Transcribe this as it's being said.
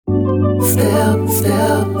step,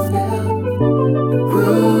 step.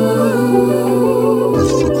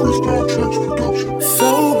 So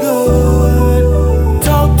good.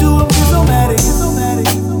 Talk to him, Kizzo.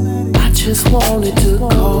 I just wanted to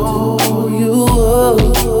call you up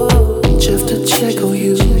just to check on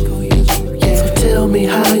you. So tell me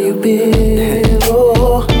how you been.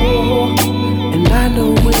 Oh, and I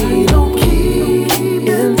know we don't keep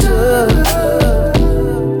in touch,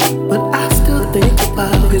 but I still think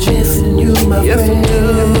about missing you, my friend.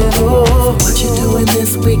 Oh, what you doing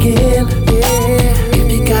this weekend? Yeah,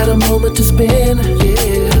 if you got a moment to spend,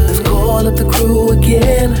 yeah, let's call up the crew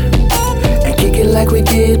again and kick it like we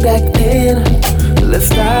did back then. Let's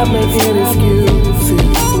stop making excuses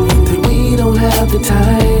that we don't have the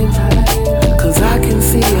time, 'cause I can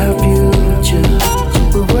see our future.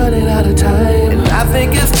 We're running out of time, and I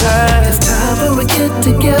think it's time for we get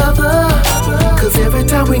together. 'Cause every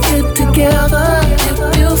time we get together,